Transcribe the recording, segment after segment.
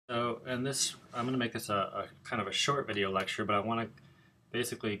and I'm going to make this a kind of a short video lecture, but I want to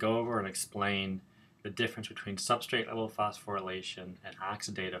basically go over and explain the difference between substrate level phosphorylation and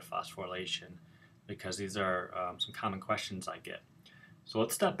oxidative phosphorylation, because these are some common questions I get. So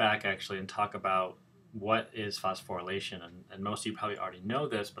let's step back actually and talk about what is phosphorylation. And most of you probably already know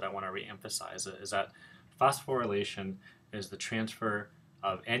this, but I want to re-emphasize it, is that phosphorylation is the transfer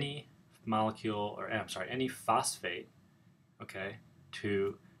of any molecule, or I'm sorry, any phosphate, okay,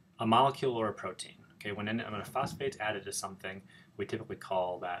 to a molecule or a protein. Okay, when a phosphate's added to something, we typically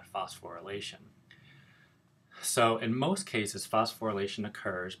call that phosphorylation. So in most cases, phosphorylation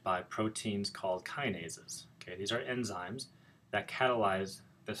occurs by proteins called kinases. Okay, these are enzymes that catalyze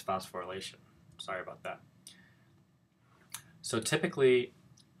this phosphorylation. Sorry about that. So typically,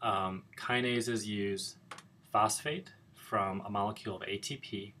 kinases use phosphate from a molecule of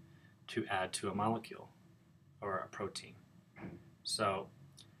ATP to add to a molecule or a protein. So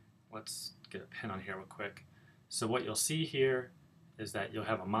let's get a pen on here real quick. So what you'll see here is that you'll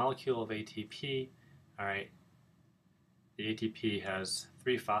have a molecule of ATP. All right, the ATP has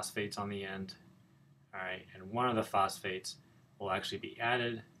 3 phosphates on the end. All right, and one of the phosphates will actually be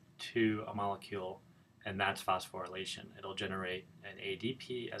added to a molecule, and that's phosphorylation. It'll generate an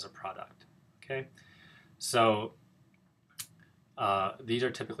ADP as a product. Okay, so these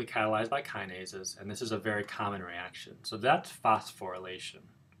are typically catalyzed by kinases, and this is a very common reaction. So that's phosphorylation.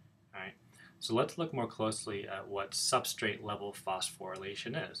 All right, so let's look more closely at what substrate level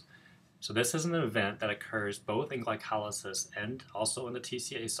phosphorylation is. So this is an event that occurs both in glycolysis and also in the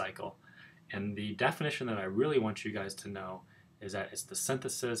TCA cycle. And the definition that I really want you guys to know is that it's the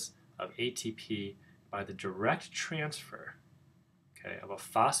synthesis of ATP by the direct transfer, okay, of a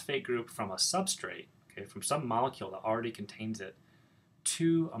phosphate group from a substrate, okay, from some molecule that already contains it,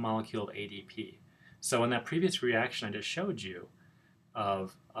 to a molecule of ADP. So in that previous reaction I just showed you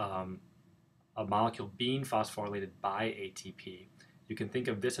of a molecule being phosphorylated by ATP, you can think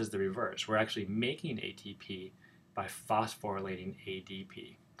of this as the reverse. We're actually making ATP by phosphorylating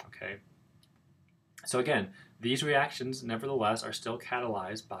ADP. Okay. So again, these reactions, nevertheless, are still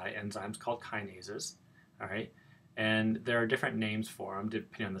catalyzed by enzymes called kinases. All right, and there are different names for them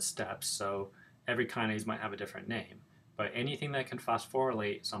depending on the steps. So every kinase might have a different name, but anything that can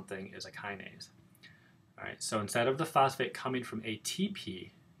phosphorylate something is a kinase. All right, so instead of the phosphate coming from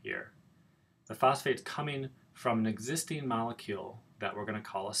ATP here, the phosphate's coming from an existing molecule that we're going to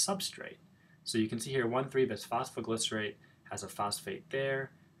call a substrate. So you can see here 1,3-bisphosphoglycerate has a phosphate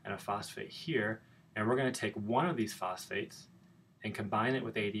there and a phosphate here, and we're going to take one of these phosphates and combine it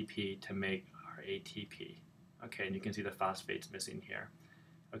with ADP to make our ATP. Okay, and you can see the phosphates missing here.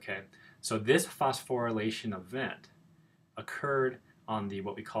 Okay, so this phosphorylation event occurred on the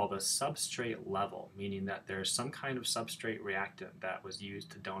what we call the substrate level, meaning that there's some kind of substrate reactant that was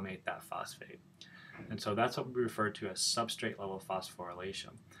used to donate that phosphate. And so that's what we refer to as substrate level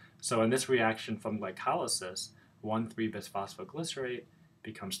phosphorylation. So in this reaction from glycolysis, 1,3-bisphosphoglycerate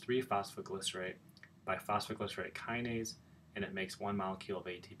becomes 3-phosphoglycerate by phosphoglycerate kinase, and it makes one molecule of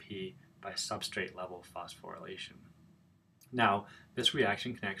ATP by substrate level phosphorylation. Now, this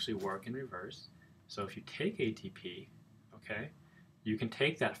reaction can actually work in reverse. So if you take ATP, okay, you can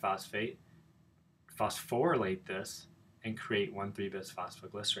take that phosphate, phosphorylate this, and create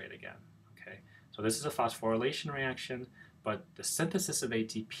 1,3-bisphosphoglycerate again. Okay, so this is a phosphorylation reaction, but the synthesis of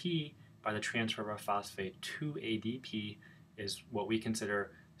ATP by the transfer of a phosphate to ADP is what we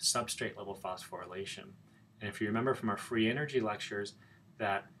consider substrate level phosphorylation. And if you remember from our free energy lectures,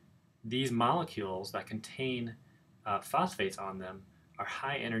 that these molecules that contain phosphates on them are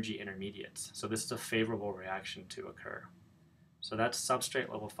high energy intermediates. So this is a favorable reaction to occur. So that's substrate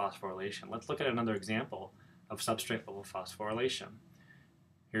level phosphorylation. Let's look at another example of substrate level phosphorylation.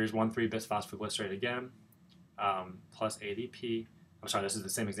 Here's 1,3-bisphosphoglycerate again, plus ADP. I'm sorry, this is the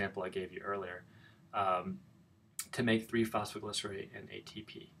same example I gave you earlier, to make 3-phosphoglycerate and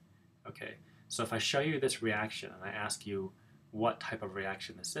ATP. Okay, so if I show you this reaction and I ask you what type of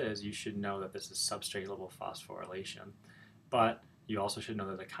reaction this is, you should know that this is substrate level phosphorylation. But you also should know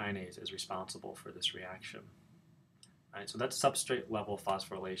that the kinase is responsible for this reaction. All right, so that's substrate level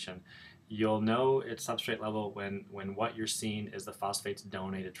phosphorylation. You'll know it's substrate level when what you're seeing is the phosphates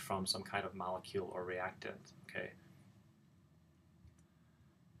donated from some kind of molecule or reactant. Okay.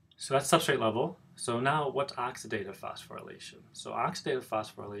 So that's substrate level. So now what's oxidative phosphorylation? So oxidative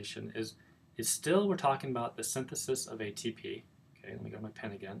phosphorylation is still, we're talking about the synthesis of ATP. Okay, let me get my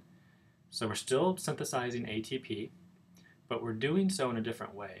pen again. So we're still synthesizing ATP, but we're doing so in a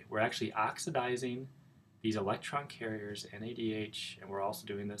different way. We're actually oxidizing these electron carriers, NADH, and we're also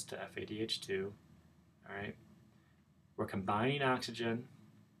doing this to FADH2. All right, we're combining oxygen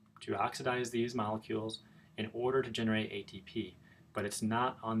to oxidize these molecules in order to generate ATP. But it's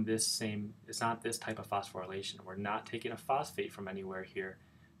not it's not this type of phosphorylation. We're not taking a phosphate from anywhere here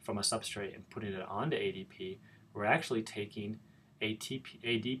from a substrate and putting it onto ADP. We're actually taking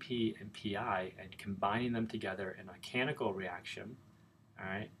ADP and PI and combining them together in a mechanical reaction, all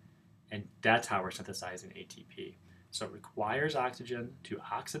right? And that's how we're synthesizing ATP. So it requires oxygen to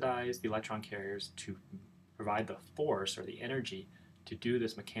oxidize the electron carriers to provide the force or the energy to do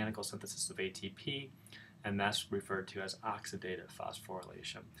this mechanical synthesis of ATP, and that's referred to as oxidative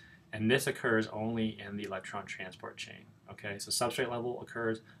phosphorylation. And this occurs only in the electron transport chain. Okay, so substrate level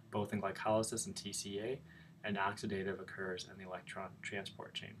occurs both in glycolysis and TCA, and oxidative occurs in the electron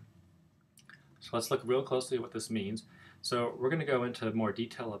transport chain. So let's look real closely at what this means. So we're going to go into more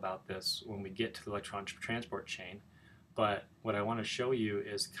detail about this when we get to the electron transport chain, but what I want to show you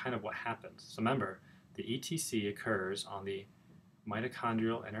is kind of what happens. So remember, the ETC occurs on the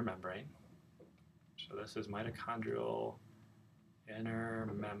mitochondrial inner membrane. So this is mitochondrial inner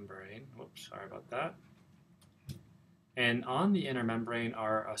membrane. Whoops, sorry about that. And on the inner membrane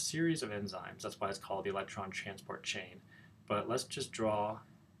are a series of enzymes. That's why it's called the electron transport chain. But let's just let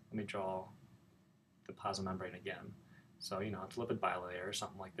me draw the plasma membrane again. So, it's a lipid bilayer or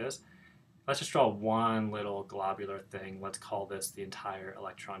something like this. Let's just draw one little globular thing. Let's call this the entire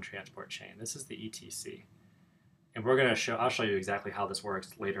electron transport chain. This is the ETC. And I'll show you exactly how this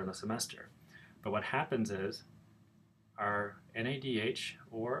works later in the semester. But what happens is our NADH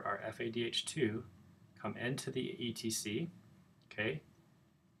or our FADH2 come into the ETC, okay,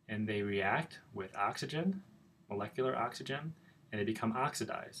 and they react with oxygen, molecular oxygen, and they become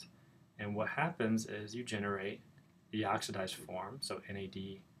oxidized. And what happens is you generate the oxidized form, so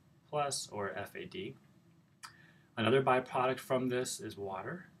NAD plus or FAD. Another byproduct from this is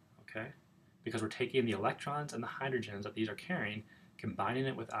water, okay, because we're taking the electrons and the hydrogens that these are carrying, combining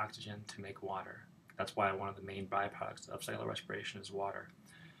it with oxygen to make water. That's why one of the main byproducts of cellular respiration is water.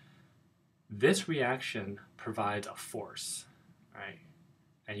 This reaction provides a force, right?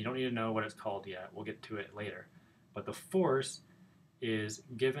 And you don't need to know what it's called yet. We'll get to it later. But the force is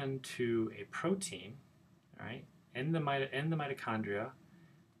given to a protein, right, in the mitochondria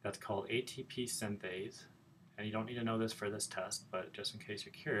that's called ATP synthase. And you don't need to know this for this test, but just in case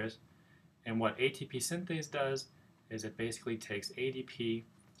you're curious. And what ATP synthase does is it basically takes ADP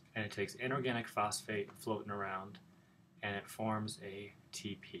and it takes inorganic phosphate floating around and it forms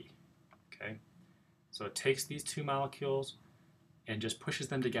ATP. Okay? So it takes these two molecules and just pushes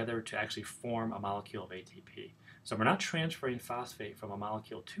them together to actually form a molecule of ATP. So we're not transferring phosphate from a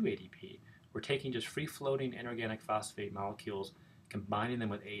molecule to ADP. We're taking just free-floating inorganic phosphate molecules, combining them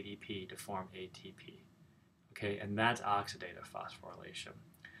with ADP to form ATP. Okay, and that's oxidative phosphorylation.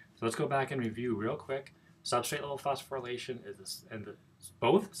 So let's go back and review real quick. Substrate level phosphorylation is this, and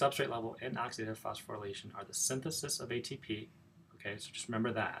both substrate level and oxidative phosphorylation are the synthesis of ATP. Okay, so just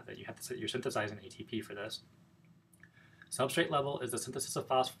remember that you're synthesizing ATP for this. Substrate level is the synthesis of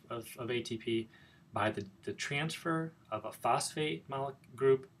ATP by the transfer of a phosphate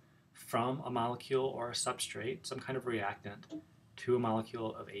group from a molecule or a substrate, some kind of reactant, to a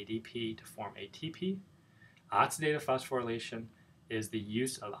molecule of ADP to form ATP. Oxidative phosphorylation is the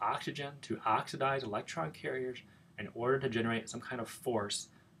use of oxygen to oxidize electron carriers in order to generate some kind of force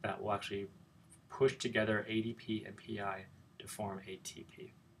that will actually push together ADP and PI to form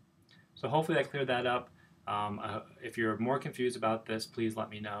ATP. So hopefully that cleared that up. If you're more confused about this, please let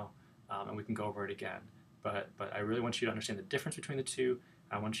me know and we can go over it again. But I really want you to understand the difference between the two.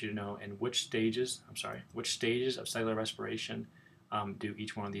 I want you to know in which stages of cellular respiration do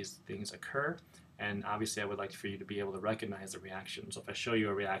each one of these things occur. And obviously I would like for you to be able to recognize the reaction. So if I show you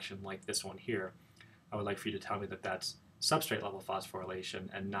a reaction like this one here, I would like for you to tell me that that's substrate level phosphorylation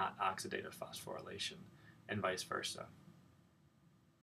and not oxidative phosphorylation, and vice versa.